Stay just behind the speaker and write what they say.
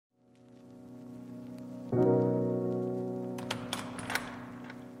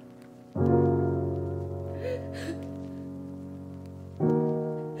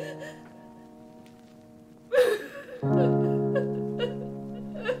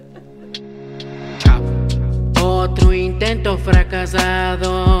Otro intento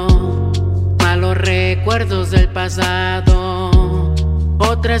fracasado, malos recuerdos del pasado.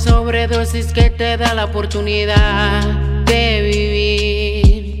 Otra sobredosis que te da la oportunidad de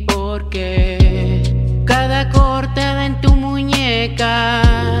vivir. Porque cada cortada en tu muñeca,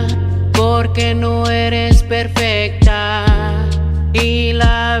 porque no eres perfecta. Y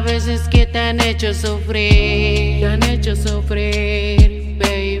las veces que te han hecho sufrir,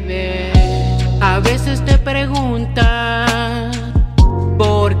 baby. A veces te preguntas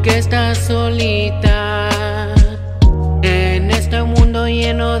por qué estás solita en este mundo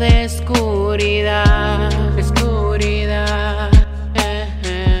lleno de oscuridad.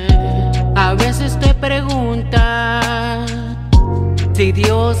 A veces te preguntas si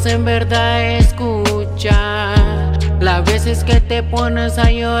Dios en verdad escucha las veces que te pones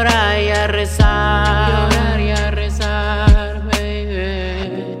a llorar y a rezar, baby.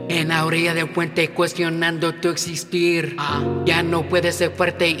 En la orilla del puente cuestionando tu existir, ya no puedes ser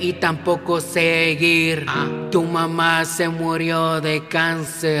fuerte y tampoco seguir. Tu mamá se murió de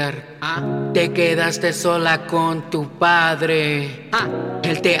cáncer, te quedaste sola con tu padre.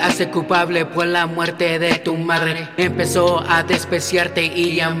 Él te hace culpable por la muerte de tu madre. Empezó a despreciarte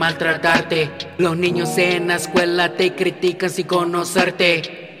y a maltratarte. Los niños en la escuela te critican sin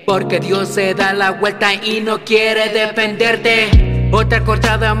conocerte, porque Dios se da la vuelta y no quiere defenderte. Otra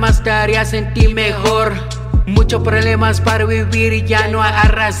cortada más te haría sentir mejor. Muchos problemas para vivir y ya no hay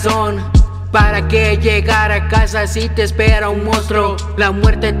razón. ¿Para qué llegar a casa si te espera un monstruo? La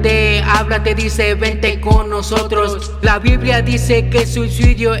muerte te habla, te dice vente con nosotros. La Biblia dice que el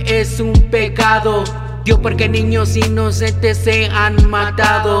suicidio es un pecado. Dios, porque niños inocentes se han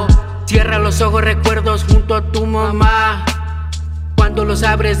matado. Cierra los ojos, recuerdos junto a tu mamá, cuando los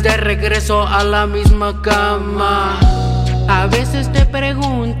abres de regreso a la misma cama. A veces te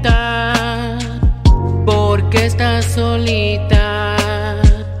preguntas por qué estás solita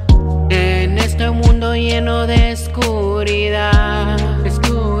en este mundo lleno de oscuridad.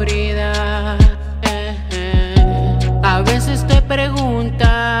 A veces te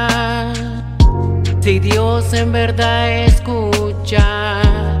preguntas si Dios en verdad escucha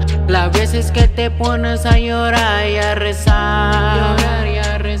las veces que te pones a llorar y a rezar.